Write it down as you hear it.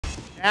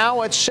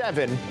Now at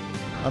 7.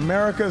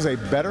 America is a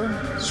better,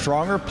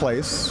 stronger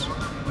place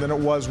than it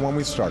was when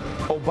we started.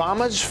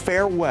 Obama's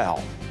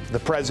farewell. The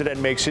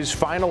president makes his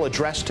final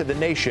address to the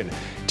nation,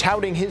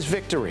 touting his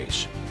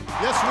victories.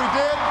 Yes, we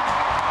did.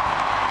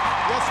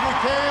 Yes,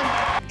 we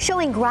can.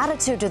 Showing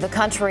gratitude to the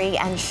country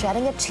and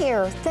shedding a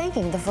tear,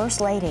 thanking the First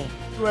Lady.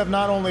 You have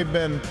not only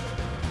been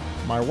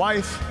my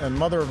wife and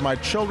mother of my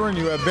children,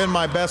 you have been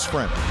my best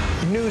friend.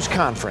 News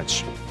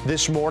conference.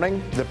 This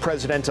morning, the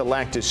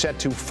president-elect is set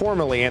to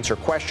formally answer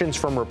questions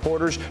from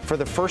reporters for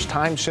the first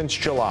time since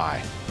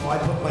July. I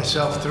put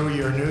myself through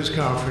your news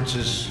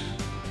conferences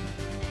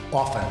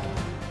often.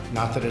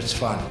 Not that it's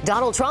fun.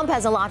 Donald Trump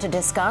has a lot to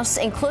discuss,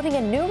 including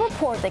a new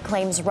report that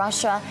claims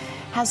Russia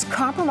has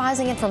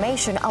compromising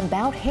information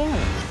about him.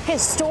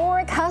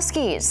 Historic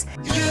Huskies.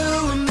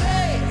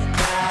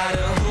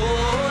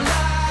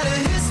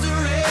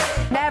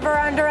 Never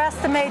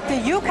underestimate the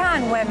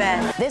Yukon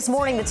women. This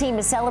morning, the team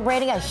is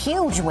celebrating a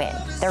huge win,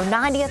 their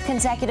 90th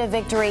consecutive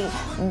victory.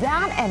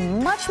 That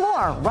and much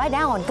more right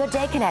now on Good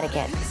Day,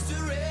 Connecticut.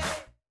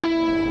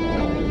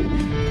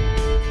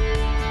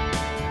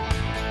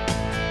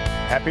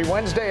 Happy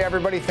Wednesday,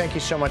 everybody. Thank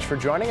you so much for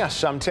joining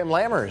us. I'm Tim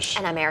Lammers.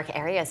 And I'm Erica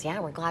Arias. Yeah,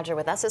 we're glad you're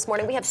with us this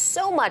morning. We have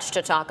so much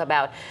to talk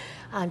about.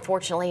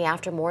 Unfortunately,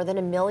 after more than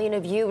 1 million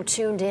of you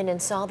tuned in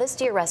and saw this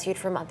deer rescued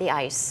from the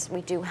ice,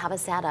 we do have a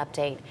sad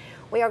update.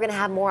 We are going to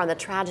have more on the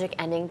tragic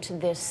ending to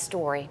this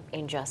story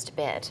in just a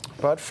bit.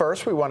 But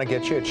first, we want to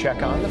get you a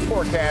check on the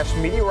forecast.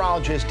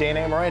 Meteorologist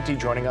Dana Amoranti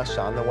joining us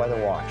on the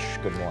Weather Watch.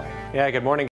 Good morning. Yeah, good morning.